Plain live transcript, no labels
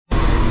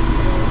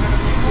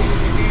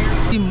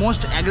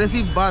most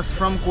aggressive bus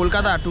from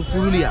Kolkata to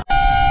Purulia.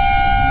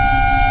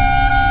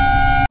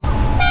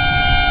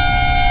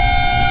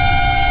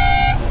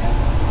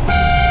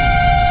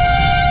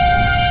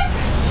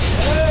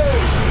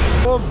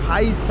 ও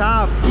ভাই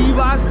সাহেব কি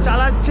বাস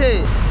চালাচ্ছে।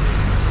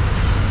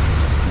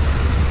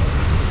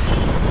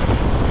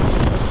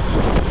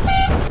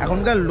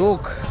 এখনকার লোক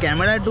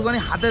ক্যামেরা একটুখানি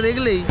হাতে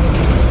দেখলেই।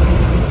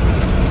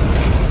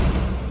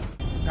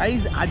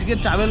 গাইজ আজকে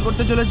ট্রাভেল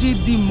করতে চলেছি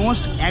the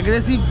most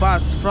aggressive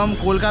bus from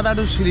Kolkata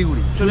two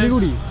Siliguri.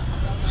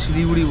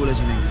 Siliguri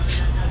বলেছি নাকি?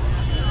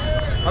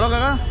 হ্যালো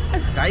কাকা।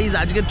 গাইজ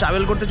আজকে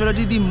ট্রাভেল করতে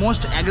চলেছি the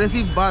most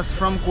aggressive bus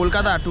from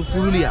Kolkata two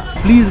Purulia.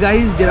 Please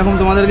guys, যেরকম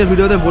তোমাদেরকে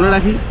ভিডিওতে বলে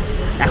রাখি,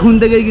 এখন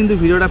থেকেই কিন্তু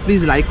ভিডিওটা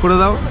প্লিজ লাইক করে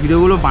দাও।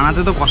 ভিডিওগুলো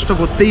বানাতে তো কষ্ট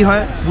করতেই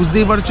হয়,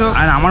 বুঝতেই পারছো।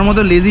 আর আমার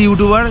মতো লেজি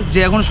ইউটিউবার যে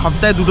এখন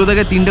সপ্তাহে 2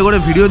 থেকে 3টে করে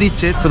ভিডিও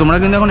দিচ্ছে, তো তোমরা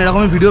কিন্তু এখন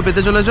এরকমই ভিডিও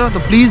পেতে চলেছো। তো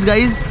প্লিজ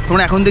গাইজ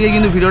তোমরা এখন থেকেই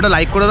কিন্তু ভিডিওটা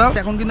লাইক করে দাও।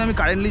 এখন কিন্তু আমি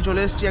কারেন্টলি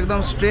চলে এসেছি একদম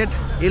straight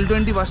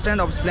L20 bus stand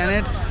of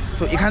planet.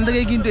 তো এখান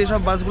থেকেই কিন্তু এসব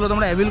বাসগুলো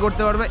তোমরা অ্যাভেল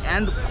করতে পারবে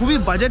অ্যান্ড খুবই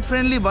বাজেট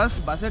ফ্রেন্ডলি বাস।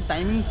 বাসের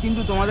টাইমিংস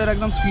কিন্তু তোমাদের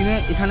একদম স্ক্রিনে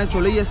এখানে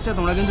চলেই এসছে,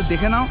 তোমরা কিন্তু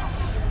দেখে নাও।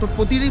 তো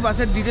প্রতিটি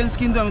বাসের ডিটেলস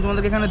কিন্তু আমি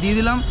তোমাদেরকে এখানে দিয়ে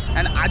দিলাম।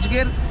 অ্যান্ড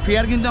আজকের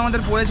ফেয়ার কিন্তু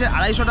আমাদের পড়েছে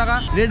 250 টাকা।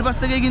 রেড বাস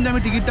থেকেই কিন্তু আমি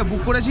টিকিটটা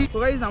বুক করেছি। তো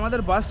গাইজ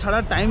আমাদের বাস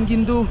ছাড়ার টাইম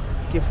কিন্তু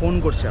কে ফোন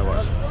করছে আবার।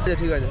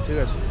 ঠিক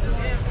আছে।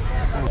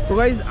 তো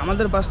গাইজ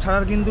আমাদের বাস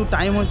ছাড়ার কিন্তু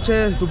টাইম হচ্ছে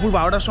দুপুর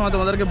 12টার সময়,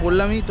 তোমাদেরকে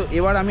বললামই। তো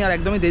এবার আমি আর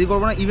একদমই দেরি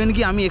করবো না। ইভেন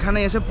কি আমি এখানে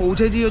এসে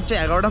পৌঁছেছি হচ্ছে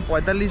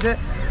 11:45-এ।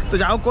 তো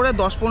যাও করে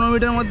 10-15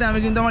 মিনিটের মধ্যে আমি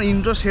কিন্তু আমার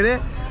ইন্ট্রো সেরে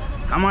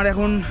আমার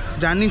এখন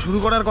জার্নি শুরু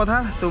করার কথা।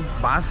 তো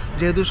বাস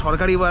যেহেতু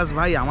সরকারি বাস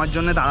ভাই, আমার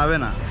জন্য দাঁড়াবে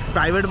না।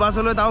 প্রাইভেট বাস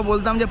হলে তাও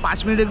বলতাম যে 5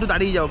 মিনিট একটু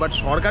দাঁড়িয়ে যাও, বাট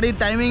সরকারি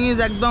টাইমিং ইজ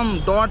একদম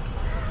ডট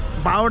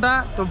 12টা।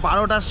 তো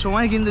 12টার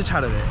সময় কিন্তু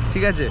ছাড়বে,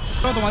 ঠিক আছে?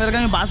 তো তোমাদেরকে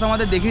আমি বাস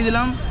আমাদের দেখিয়ে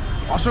দিলাম,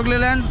 অশোক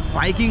লেল্যান্ড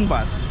ভাইকিং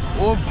বাস।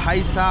 ও ভাই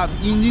সাহেব,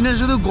 ইঞ্জিনের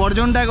শুধু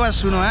গর্জনটা একবার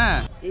শুনো। হ্যাঁ,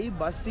 এই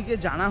বাসটিকে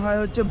জানা হয়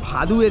হচ্ছে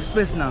ভাদু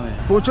এক্সপ্রেস নামে।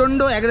 প্রচণ্ড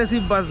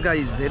অ্যাগ্রেসিভ বাস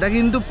গাইজ, এটা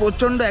কিন্তু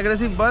প্রচণ্ড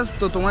অ্যাগ্রেসিভ বাস।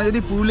 তো তোমরা যদি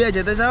পুরুলিয়া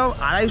যেতে চাও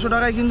 250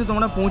 টাকায় কিন্তু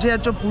তোমরা পৌঁছে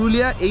যাচ্ছ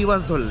পুরুলিয়া এই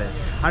বাস ধরলে।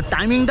 আর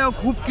টাইমিংটাও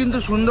খুব কিন্তু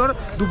সুন্দর,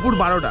 দুপুর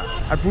 12টা।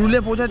 আর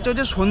পুরুলিয়া পৌঁছাচ্ছে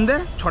হচ্ছে সন্ধ্যে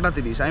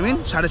 6:30, I mean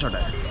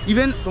 6:30।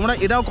 ইভেন তোমরা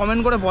এটাও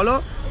কমেন্ট করে বলো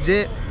যে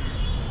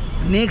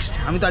নেক্সট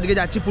আমি তো আজকে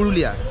যাচ্ছি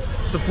পুরুলিয়া,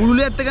 তো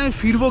পুরুলিয়ার থেকে আমি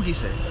ফিরবো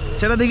কিসে,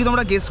 সেটা দেখি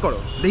তোমরা গেস করো।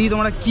 দেখি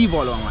তোমরা কি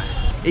বলো আমায়।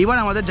 এইবার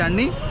আমাদের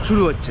জার্নি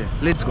শুরু হচ্ছে,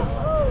 লেটস গো।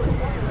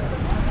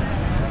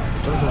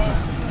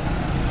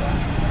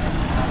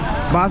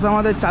 বাস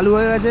আমাদের চালু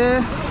হয়ে গেছে।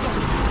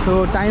 তো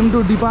time to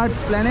depart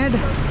planet,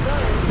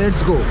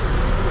 let's go.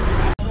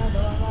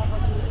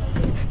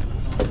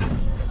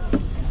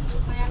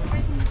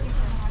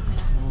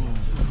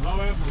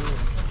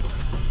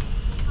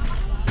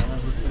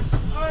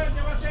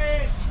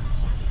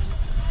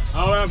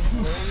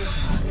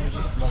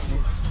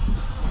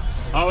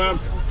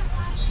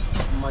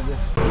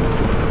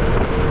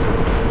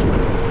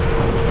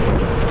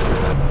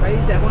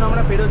 এখন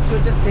আমরা বেরোচ্ছি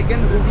হচ্ছে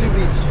সেকেন্ড হুগলি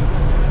ব্রিজ।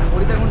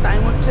 ওইটা এখন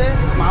টাইম হচ্ছে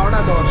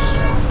 12:10।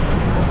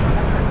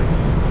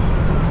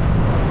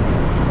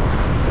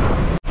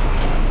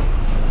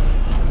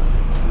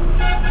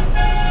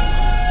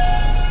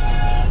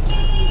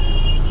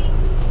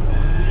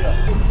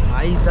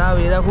 ভাই সাহেব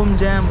এরকম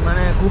জ্যাম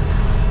মানে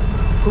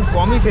খুব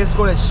কমই ফেস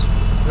করেছি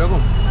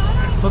এরকম,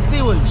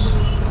 সত্যিই বলছি।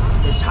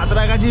 এই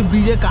সাঁতরাগাছি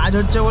ব্রিজে কাজ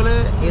হচ্ছে বলে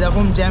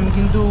এরকম জ্যাম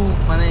কিন্তু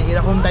মানে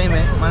এরকম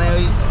টাইমে মানে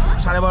ওই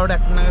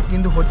 12:30-1 নাগাদ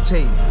কিন্তু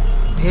হচ্ছেই,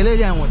 ঢেলে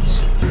জ্যাম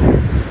হচ্ছে।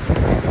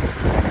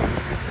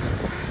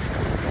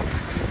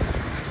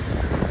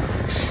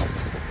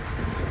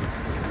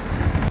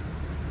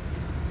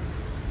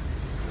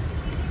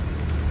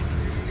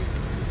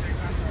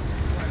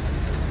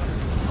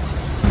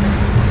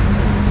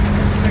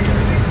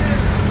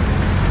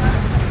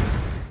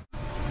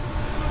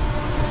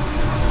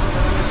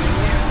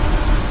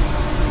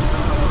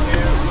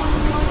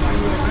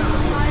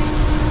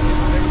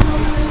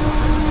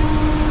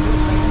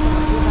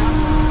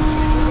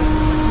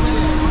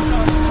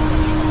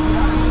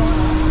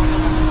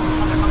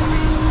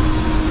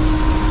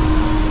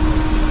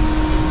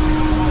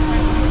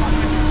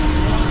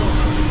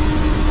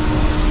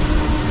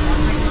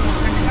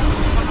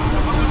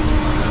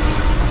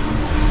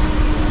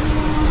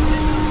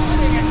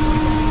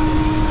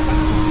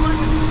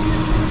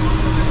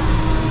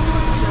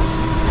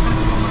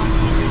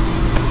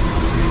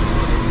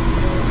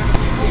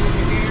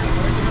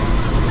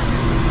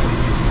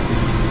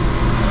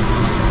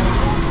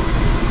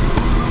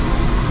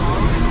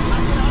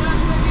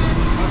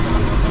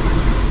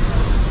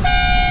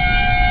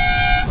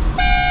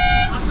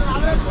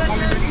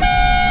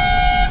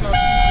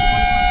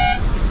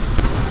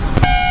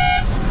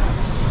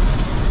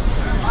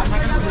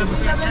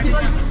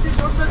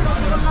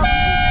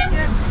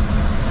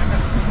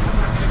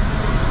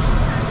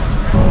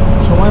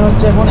 সময়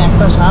হচ্ছে এখন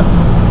 1:07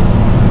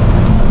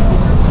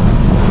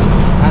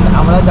 অ্যান্ড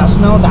আমরা just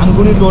now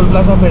Dankuni toll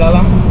plaza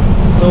পেরালাম।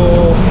 তো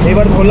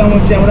এবার ধরলাম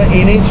হচ্ছে আমরা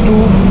NH2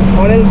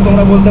 ফরেলস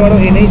তোমরা বলতে পারো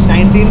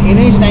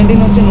NH19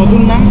 হচ্ছে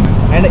নতুন নাম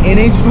অ্যান্ড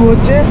NH2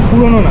 হচ্ছে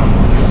পুরনো নাম।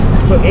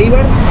 তো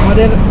এইবার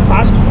আমাদের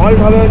ফার্স্ট হল্ট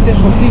হবে হচ্ছে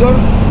শক্তিগড়।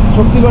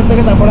 শক্তিগড়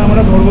থেকে তারপরে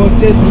আমরা ধরবো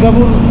হচ্ছে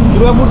দুর্গাপুর।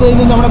 দুর্গাপুর থেকে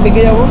কিন্তু আমরা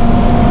বেঁকে যাব।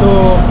 তো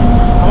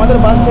আমাদের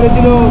বাস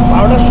ছেড়েছিল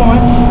 12টার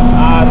সময়,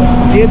 আর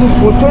যেহেতু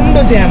প্রচণ্ড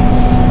জ্যাম,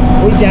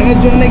 ওই জ্যামের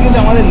জন্যে কিন্তু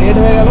আমাদের লেট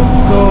হয়ে গেল।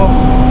 তো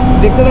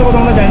দেখতে থাকো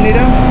তোমরা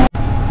জার্নিটা।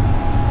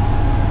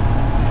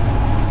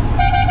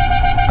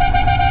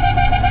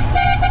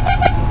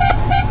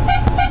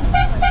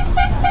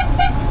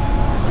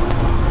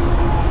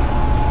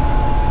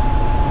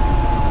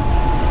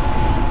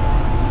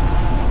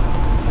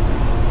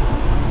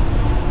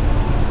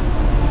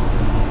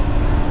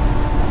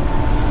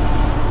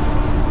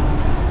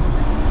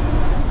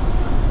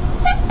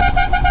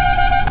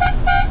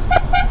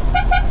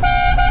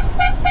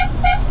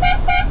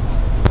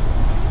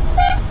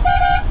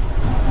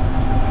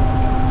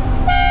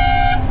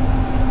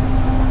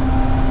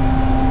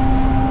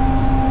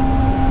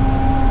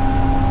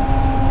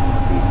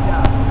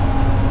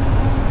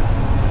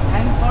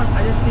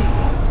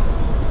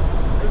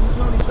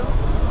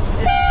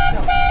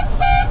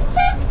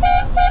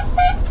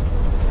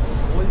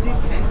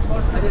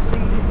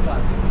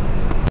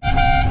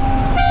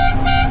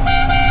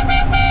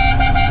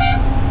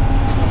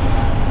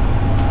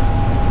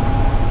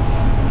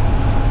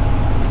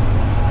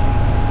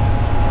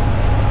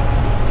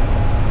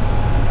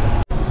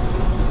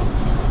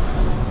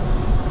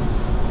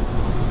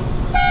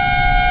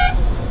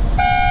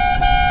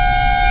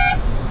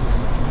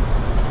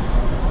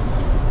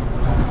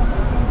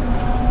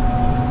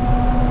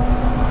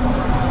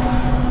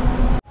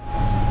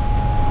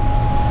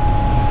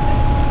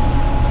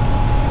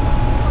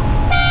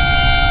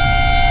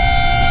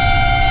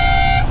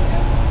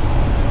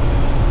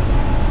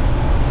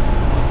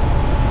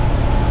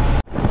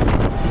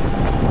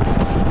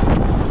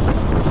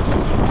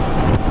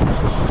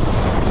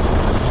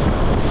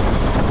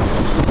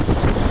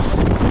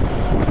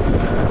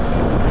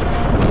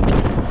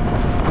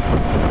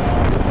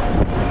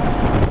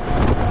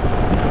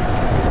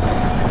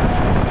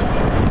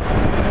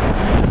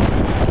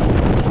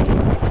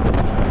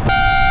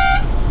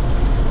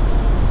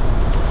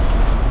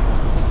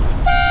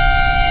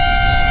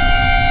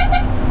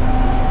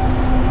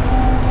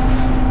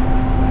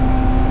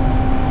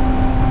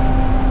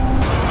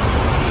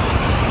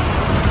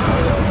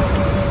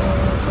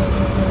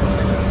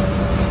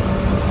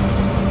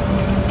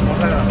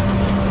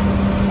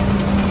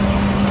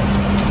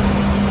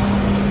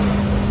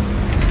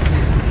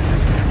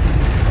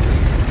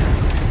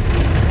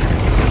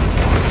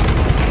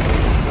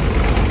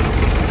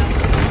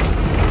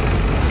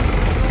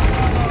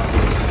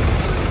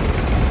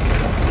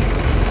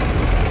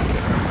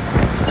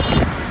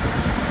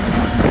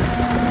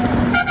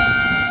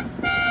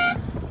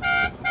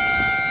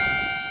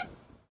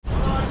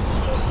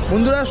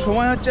 বন্ধুরা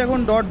সময় হচ্ছে এখন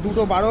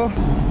 2:12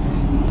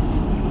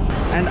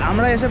 অ্যান্ড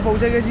আমরা এসে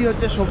পৌঁছে গেছি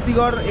হচ্ছে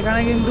শক্তিগড়। এখানে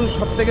কিন্তু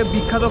সবথেকে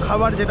বিখ্যাত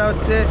খাবার যেটা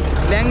হচ্ছে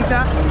ল্যাংচা।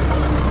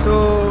 তো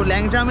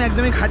ল্যাংচা আমি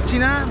একদমই খাচ্ছি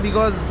না,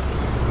 বিকজ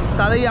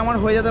তাহলেই আমার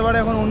হয়ে যেতে পারে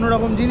এখন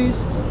অন্যরকম জিনিস,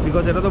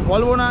 বিকজ এটা তো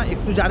বলবো না,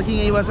 একটু জার্কিং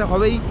এই বাসে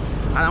হবেই।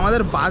 আর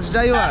আমাদের বাস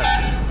ড্রাইভার,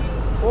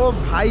 ও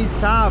ভাই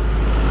সাব,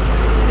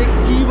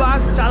 কি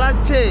বাস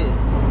চালাচ্ছে!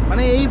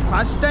 মানে এই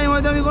ফার্স্ট টাইম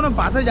হয়তো আমি কোনো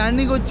বাসে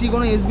জার্নি করছি,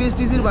 কোনো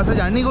SBSTCর বাসে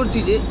জার্নি করছি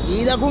যে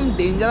এইরকম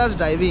ডেঞ্জারাস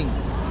ড্রাইভিং।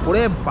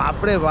 ওরে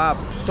বাপরে বাপ!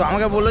 তো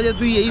আমাকে বললো যে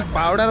তুই এই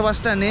 12টার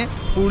বাসটা নে,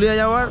 পুরুলিয়া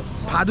যাওয়ার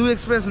ভাদু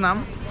এক্সপ্রেস নাম।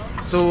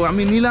 সো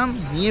আমি নিলাম,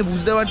 নিয়ে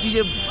বুঝতে পারছি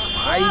যে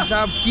ভাই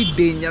সাহেব কি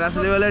ডেঞ্জারাস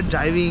লেভেলের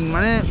ড্রাইভিং,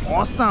 মানে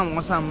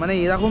অসাম। মানে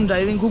এরকম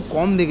ড্রাইভিং খুব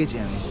কম দেখেছি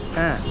আমি।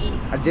 হ্যাঁ,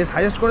 আর যে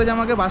সাজেস্ট করেছে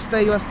আমাকে বাসটা,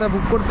 এই বাসটা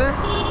বুক করতে,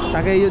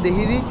 তাকে এই যে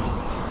দেখিয়ে দিই।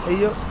 এই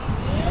যে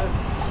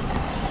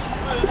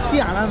কি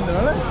আনন্দ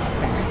বলে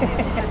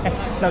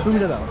না,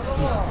 টুপিটা দাও।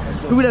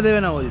 টুপিটা দেবে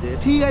না বলছে,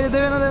 ঠিক আছে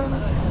দেবে না।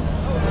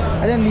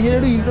 আচ্ছা নিজের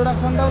একটু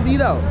ইন্ট্রোডাকশনটাও দিয়ে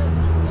দাও।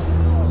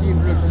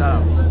 দাও,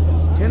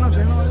 চেনো।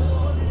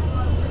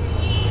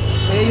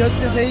 এই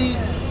হচ্ছে সেই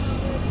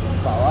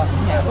বাবা,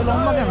 এত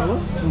লম্বা কেন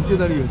নিচে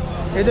দাঁড়িয়ে হচ্ছে।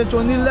 এই তো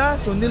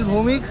চন্দিল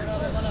ভৌমিক,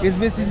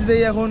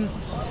 SBSTCতেই এখন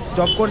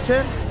জব করছে।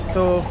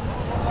 So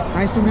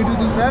nice to meet with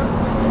you sir.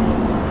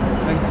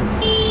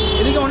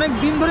 এদিকে অনেক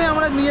দিন ধরে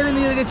আমরা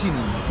নিজেদেরকে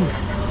চিনি।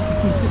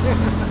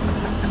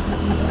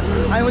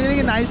 আমি বলছি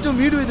নাকি nice to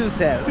meet with you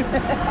sir.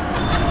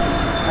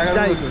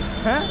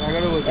 হ্যাঁ,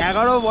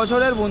 11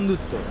 বছরের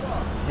বন্ধুত্ব,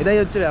 এটাই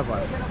হচ্ছে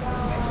ব্যাপার।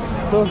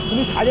 তো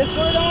তুমি সাজেস্ট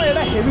করে দাও,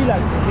 এটা হেভি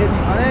লাগবে, হেভি।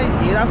 মানে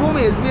এরকম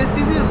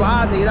SBSTCর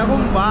বাস, এইরকম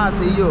বাস,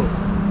 এই যে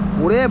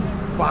ওরে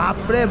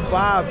বাপরে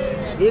বাপ,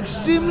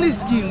 এক্সট্রিমলি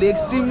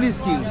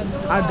স্কিল্ড।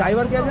 আর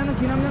ড্রাইভার কে আছে,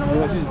 কি নাম জানো?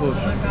 দেবাশিস ঘোষ।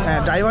 হ্যাঁ,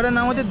 ড্রাইভারের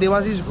নাম হচ্ছে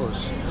দেবাশিস ঘোষ।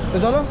 তো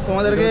চলো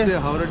তোমাদেরকে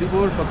হাওড়া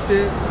ডিপোর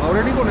সবচেয়ে,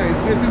 হাওড়া ডিপো না,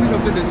 SBSTC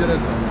সবচেয়ে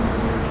ডেঞ্জারাস।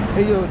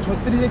 এই যে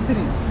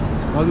 36-31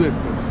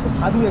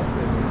 ভাদু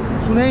এক্সপ্রেস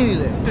শুনেই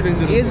নিলে,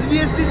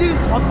 SBSTCর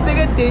সব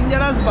থেকে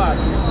ডেঞ্জারাস বাস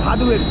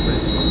ভাদু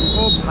এক্সপ্রেস।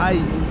 ও ভাই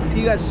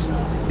ঠিক আছে,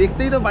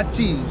 দেখতেই তো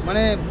পাচ্ছি,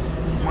 মানে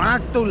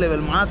মারাত্মক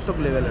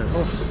লেভেলের।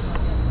 ও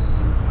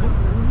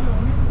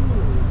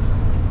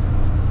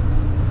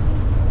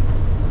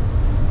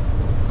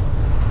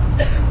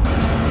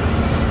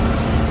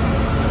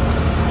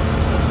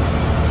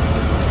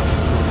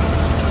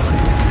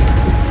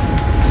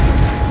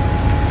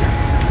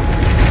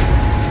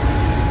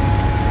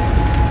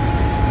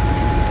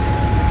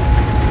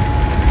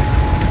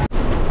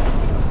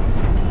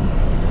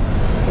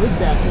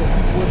দেখো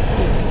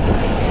করছে।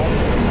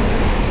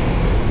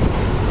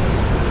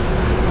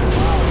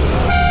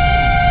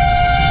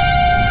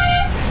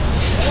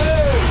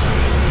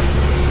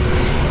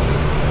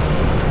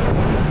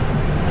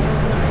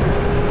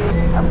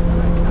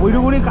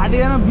 ওইটুকুনি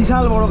কাটিয়ে যেন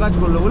বিশাল বড় কাজ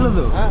করলো, বুঝলো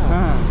তো?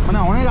 হ্যাঁ, মানে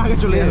অনেক আগে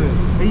চলে যাবে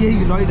এই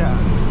লরিটা।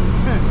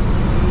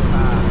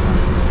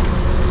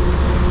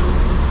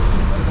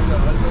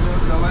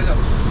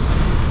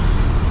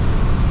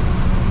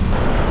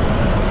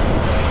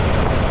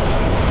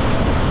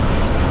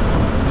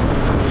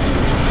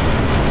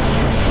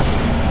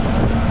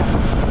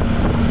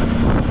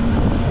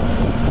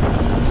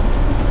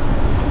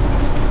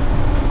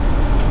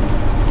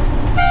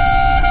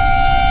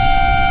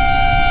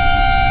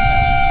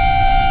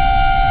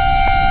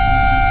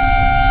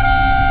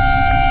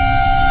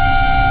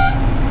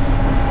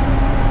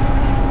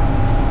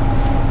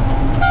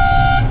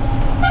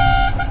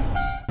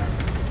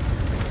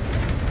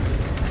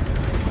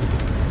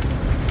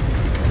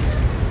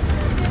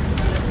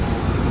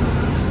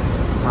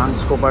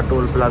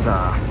 Toll plaza.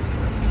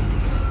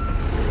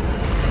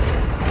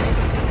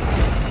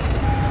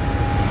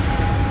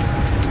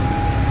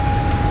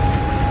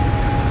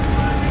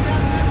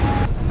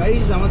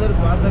 गाइस আমাদের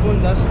বাস এখন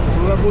জাস্ট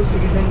দুর্গাপুর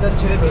সিটি সেন্টার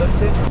ছেড়ে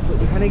বেরোচ্ছে। তো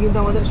এখানে কিন্তু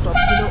আমাদের স্টপ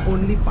ছিল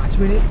অনলি 5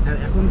 মিনিট, আর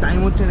এখন টাইম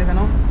হচ্ছে দেখে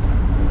নাও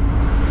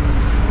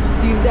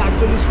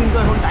 3:48 কিন্তু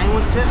এখন টাইম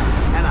হচ্ছে।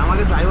 আর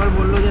আমাকে ড্রাইভার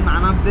বললো যে না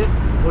নামতে,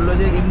 বললো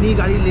যে এমনি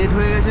গাড়ি লেট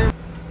হয়ে গেছে।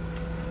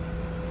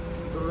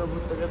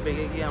 দুর্গাপুর থেকে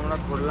বেগে গিয়ে আমরা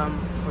করলাম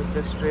হচ্ছে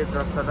স্ট্রেট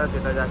রাস্তাটা,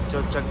 যেটা যাচ্ছে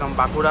হচ্ছে একদম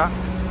বাঁকুড়া।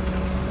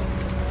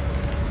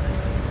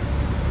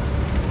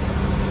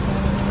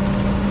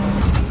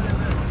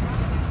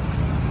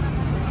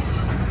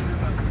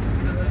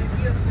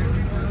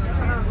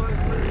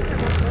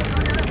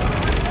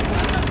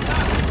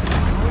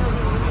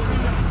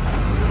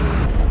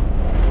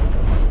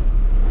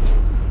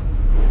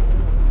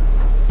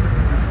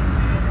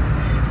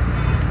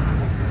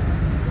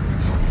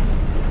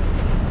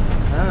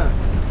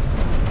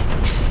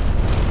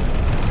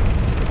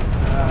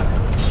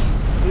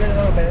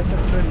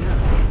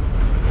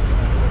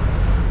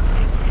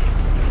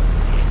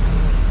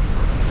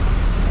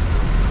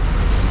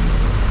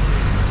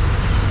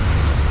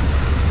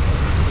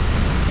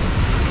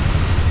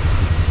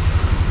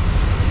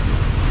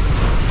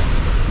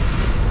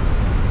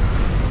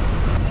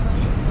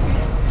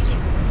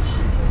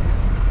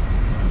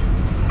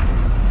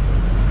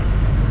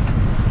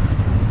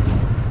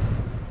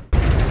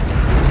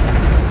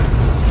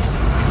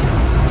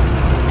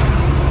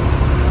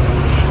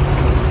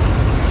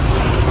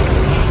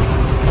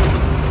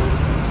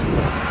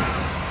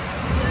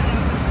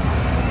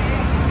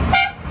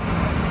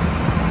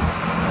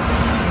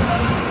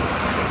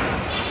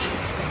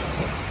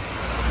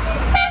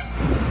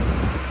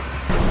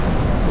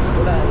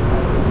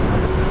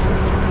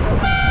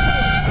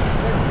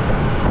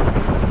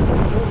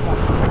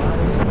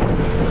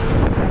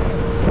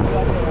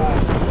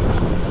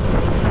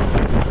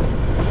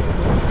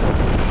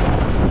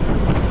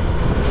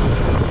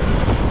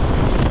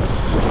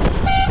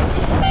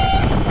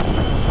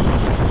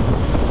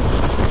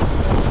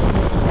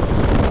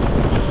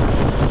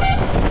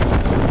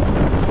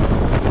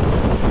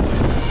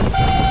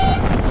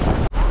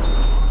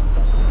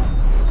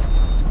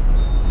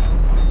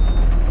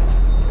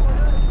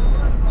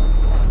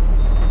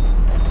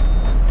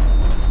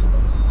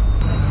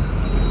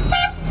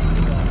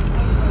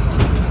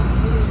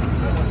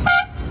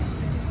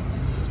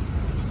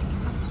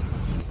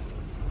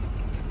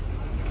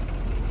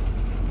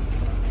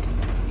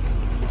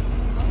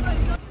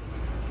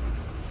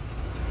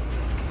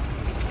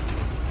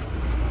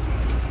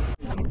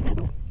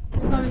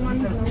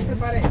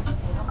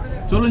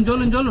 চলুন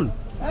চলুন চলুন।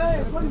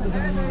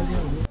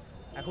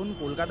 এখন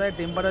কলকাতায়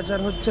টেম্পারেচার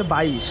হচ্ছে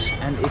 22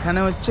 অ্যান্ড এখানে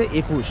হচ্ছে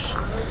 21।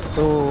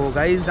 তো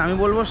গাইজ আমি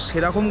বলবো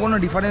সেরকম কোনো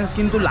ডিফারেন্স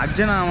কিন্তু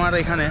লাগছে না আমার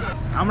এখানে।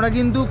 আমরা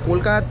কিন্তু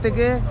কলকাতার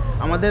থেকে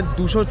আমাদের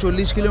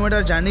 240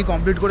 কিলোমিটার জার্নি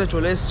কমপ্লিট করে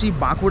চলে এসেছি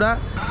বাঁকুড়া।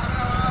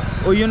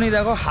 ওই জন্যই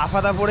দেখো হাফ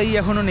হাতা পরেই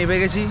এখনও নেমে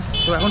গেছি।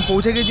 তো এখন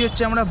পৌঁছে গেছি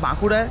হচ্ছে আমরা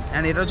বাঁকুড়ায়,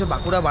 অ্যান্ড এটা হচ্ছে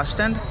বাঁকুড়া বাস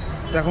স্ট্যান্ড।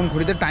 তো এখন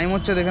ঘড়িতে টাইম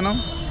হচ্ছে দেখে নাও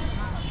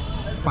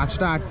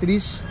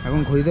 5:38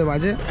 এখন ঘড়িতে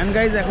বাজে। অ্যান্ড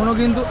গাইজ এখনও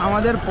কিন্তু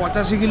আমাদের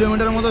 85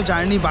 কিলোমিটার মতো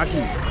জার্নি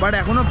বাকি, বাট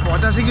এখনও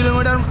 85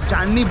 কিলোমিটার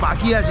জার্নি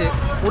বাকি আছে।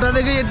 ওটা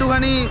দেখেই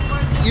একটুখানি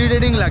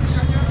ইরিটেটিং লাগছে।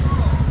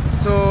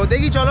 সো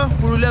দেখি চলো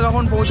পুরুলিয়া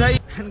কখন পৌঁছাই।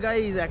 অ্যান্ড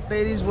গাইজ একটা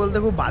জিনিস বলতে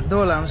খুব বাধ্য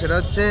হলাম, সেটা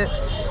হচ্ছে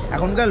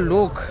এখনকার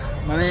লোক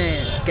মানে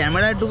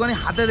ক্যামেরা একটুখানি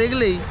হাতে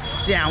দেখলেই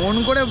যে এমন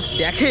করে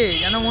দেখে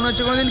যেন মনে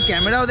হচ্ছে কোনোদিন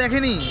ক্যামেরাও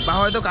দেখেনি, বা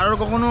হয়তো কারোর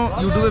কখনো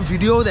ইউটিউবে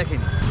ভিডিওও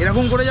দেখেনি।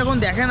 এরকম করে যখন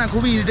দেখে না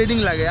খুবই ইরিটেটিং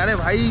লাগে। আরে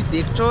ভাই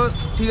দেখছো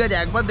ঠিক আছে,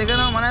 একবার দেখে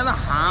নাও, মানে একদম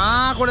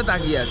হাঁ করে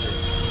তাকিয়ে আছে,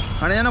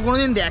 মানে যেন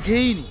কোনোদিন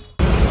দেখেই নি।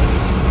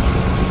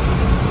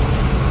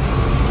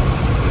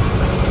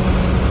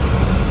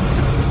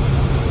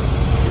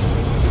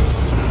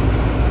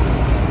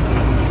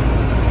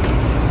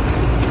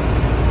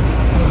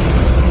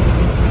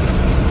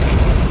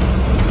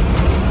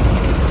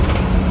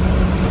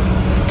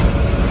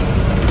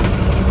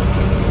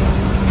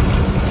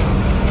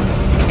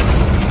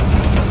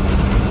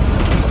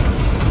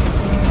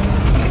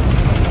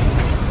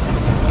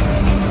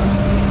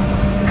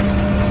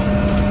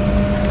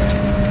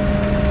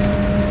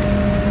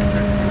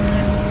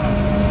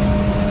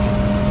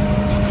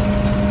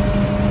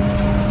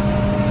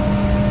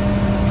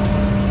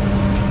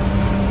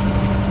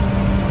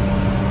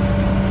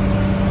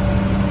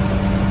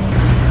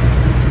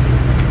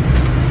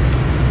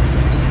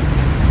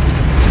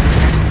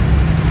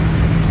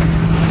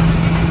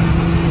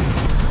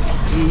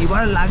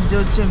 এবার লাগছে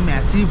হচ্ছে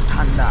ম্যাসিভ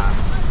ঠান্ডা।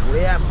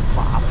 ওরে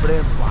বাপরে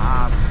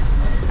বাপ,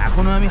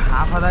 এখনো আমি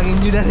হাফ আধা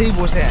গেঞ্জিটাতেই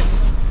বসে আছি।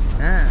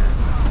 হ্যাঁ,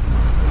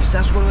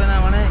 বিশ্বাস করবে না,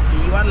 মানে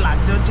এইবার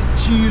লাগছে হচ্ছে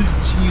চিল্ড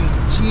চিল্ড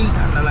চিল্ড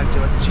ঠান্ডা লাগছে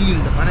এবার,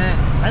 চিল্ড মানে,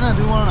 তাই না?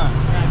 তুমি বলো না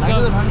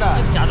লাগছে তো ঠান্ডা?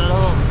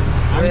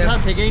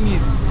 থেকেই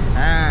নিস।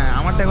 হ্যাঁ,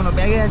 আমারটা এখনো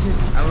ব্যাগে আছে,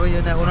 আমি ওই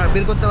জন্য এখন আর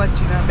বের করতে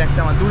পারছি না, ব্যাগটা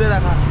আমার দূরে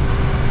রাখা।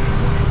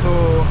 সো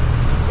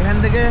এখান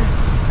থেকে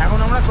এখন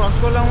আমরা ক্রস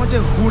করলাম হচ্ছে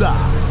হুড়া,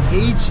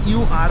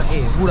 HURA,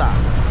 হুড়া,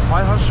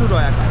 হয় হর্ষু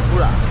রয়াকার,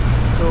 হুড়া।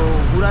 তো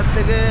হুড়ার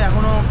থেকে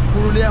এখনও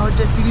পুরুলিয়া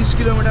হচ্ছে 30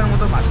 কিলোমিটার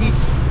মতো বাকি।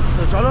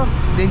 তো চলো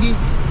দেখি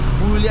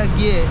পুরুলিয়া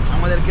গিয়ে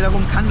আমাদের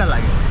কীরকম ঠান্ডা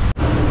লাগে।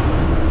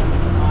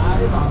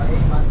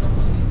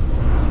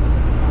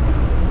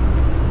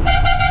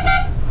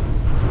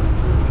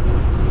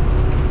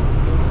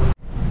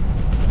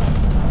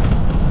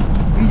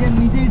 ব্রিজের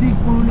নিচেই ঠিক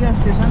পুরুলিয়া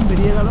স্টেশন,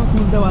 বেরিয়ে গেল,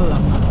 তুলতে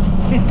পারলাম না।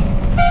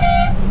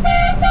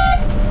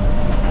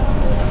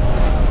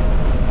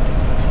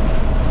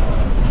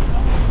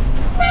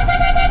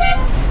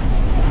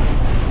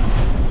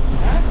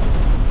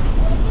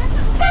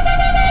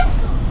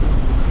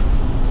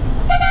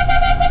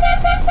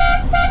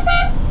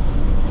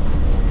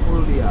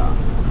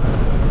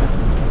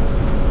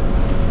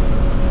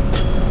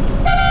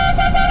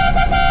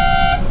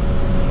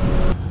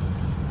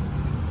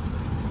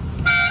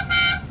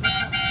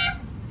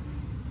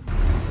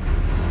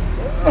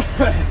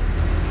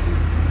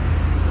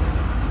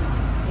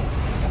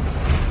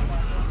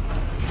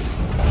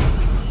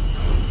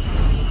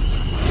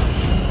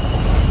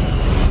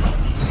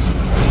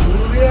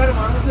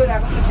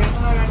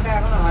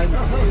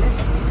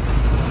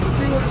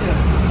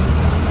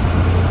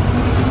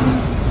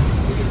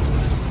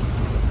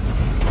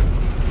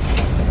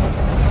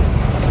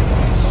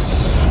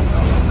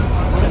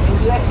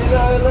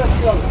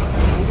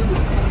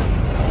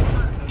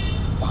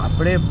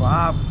 বাপরে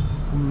বাপ,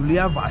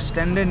 পুরুলিয়া বাস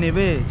স্ট্যান্ডে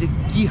নেবে যে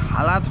কি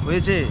হালাত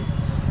হয়েছে,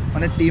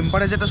 মানে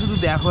টেম্পারেচারটা শুধু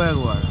দেখো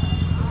একবার,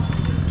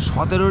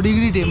 17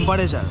 ডিগ্রি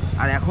টেম্পারেচার।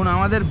 আর এখন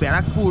আমাদের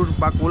ব্যারাকপুর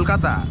বা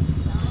কলকাতা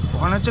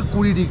ওখানে হচ্ছে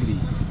 20 ডিগ্রি।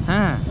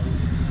 হ্যাঁ,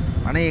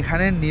 মানে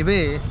এখানে নেবে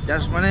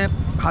জাস্ট, মানে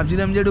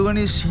ভাবছিলাম যে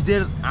একটুখানি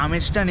শীতের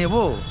আমেজটা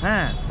নেবো।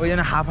 হ্যাঁ, ওই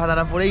জন্য হাফ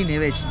হাতারা পরেই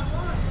নেমেছি।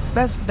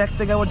 ব্যাস, ব্যাগ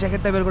থেকে আবার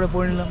জ্যাকেটটা বের করে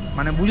পরে নিলাম,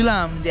 মানে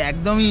বুঝলাম যে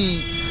একদমই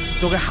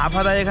তোকে হাফ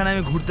হাতায় এখানে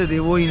আমি ঘুরতে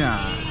দেবোই না।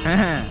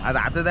 হ্যাঁ, আর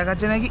রাতে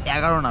দেখাচ্ছে নাকি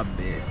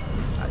 11:90।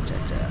 আচ্ছা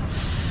আচ্ছা।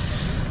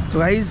 তো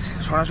গাইজ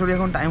সরাসরি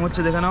এখন টাইম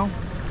হচ্ছে দেখে নাও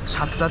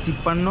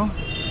 7:53।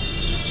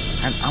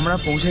 অ্যান্ড আমরা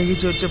পৌঁছে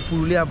গেছি হচ্ছে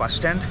পুরুলিয়া বাস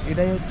স্ট্যান্ড।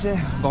 এটাই হচ্ছে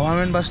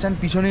গভর্নমেন্ট বাস স্ট্যান্ড,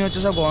 পিছনেই হচ্ছে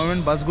সব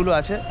গভর্নমেন্ট বাসগুলো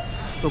আছে।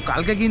 তো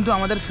কালকে কিন্তু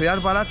আমাদের ফেরার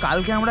পালা।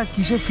 কালকে আমরা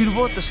কিসে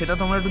ফিরবো তো সেটা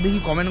তোমরা একটু দেখি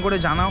কমেন্ট করে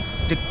জানাও,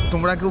 যে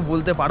তোমরা কেউ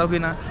বলতে পারো কি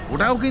না।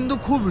 ওটাও কিন্তু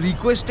খুব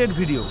রিকোয়েস্টেড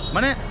ভিডিও,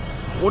 মানে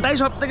ওটাই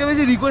সব থেকে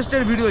বেশি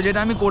রিকোয়েস্টেড ভিডিও যেটা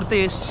আমি করতে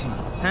এসেছি।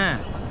 হ্যাঁ,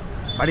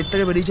 বাড়ির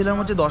থেকে বেরিয়েছিলাম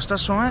হচ্ছে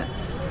 10টার সময়,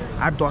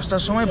 আর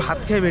 10টার সময় ভাত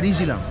খেয়ে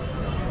বেরিয়েছিলাম।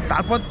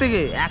 তারপর থেকে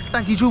একটা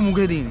কিছু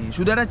মুখে দিইনি,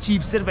 শুধু একটা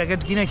চিপসের প্যাকেট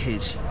কিনে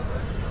খেয়েছি।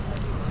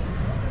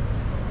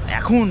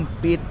 এখন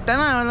পেটটা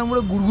না একদম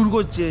পুরো গুড়গুড়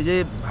করছে যে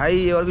ভাই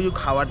এবার কিছু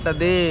খাবারটা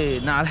দে,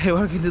 নাহলে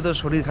এবার কিন্তু তোর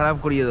শরীর খারাপ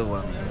করিয়ে দেবো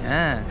আমি।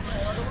 হ্যাঁ,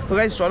 তো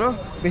গাইজ চলো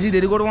বেশি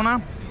দেরি করবো না।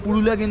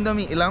 পুরুলিয়া কিন্তু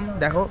আমি এলাম,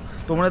 দেখো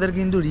তোমাদের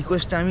কিন্তু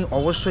রিকোয়েস্টটা আমি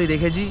অবশ্যই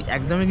রেখেছি,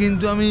 একদমই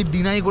কিন্তু আমি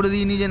ডিনাই করে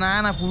দিইনি যে না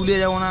না পুরুলিয়া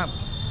যাবো না।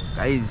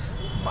 গাইজ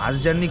বাস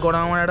জার্নি করা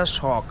আমার একটা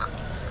শখ,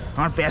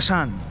 আমার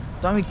প্যাশান,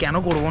 তো আমি কেন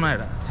করবো না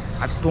এটা।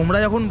 আর তোমরা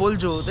যখন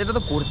বলছো তো এটা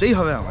তো করতেই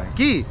হবে আমায়,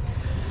 কি?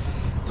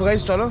 তো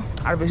গাইজ চলো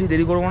আর বেশি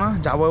দেরি করবো না,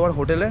 যাবো এবার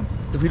হোটেলে।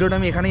 তো ভিডিওটা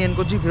আমি এখানেই এন্ড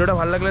করছি। ভিডিওটা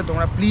ভালো লাগলে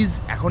তোমরা প্লিজ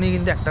এখনই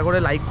কিন্তু একটা করে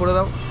লাইক করে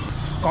দাও,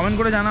 কমেন্ট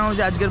করে জানাও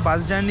যে আজকের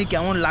বাস জার্নি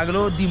কেমন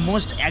লাগলো। The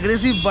most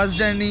aggressive bus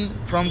journey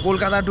from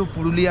Kolkata two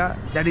Purulia,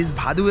 that is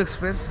Bhadu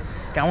express.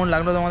 কেমন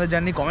লাগলো তোমাদের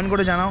জার্নি কমেন্ট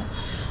করে জানাও।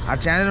 আর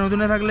চ্যানেলে নতুন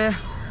থাকলে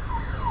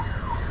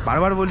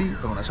বারবার বলি,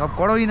 তোমরা সব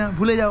করোই না,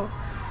 ভুলে যাও,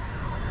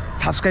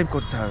 সাবস্ক্রাইব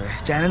করতে হবে।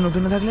 চ্যানেল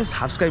নতুন থাকলে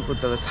সাবস্ক্রাইব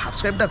করতে হবে,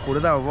 সাবস্ক্রাইবটা করে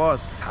দাও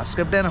বস,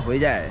 সাবস্ক্রাইবটা যেন হয়ে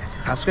যায়।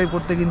 সাবস্ক্রাইব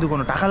করতে কিন্তু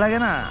কোনো টাকা লাগে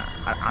না,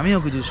 আর আমিও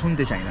কিছু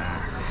শুনতে চাই না।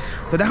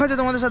 তো দেখা হচ্ছে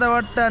তোমাদের সাথে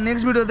আবার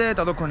নেক্সট ভিডিওতে,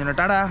 ততক্ষণ যেন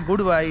tata,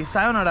 good bye,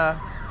 সায়োনারা,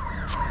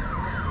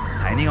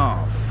 signing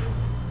off.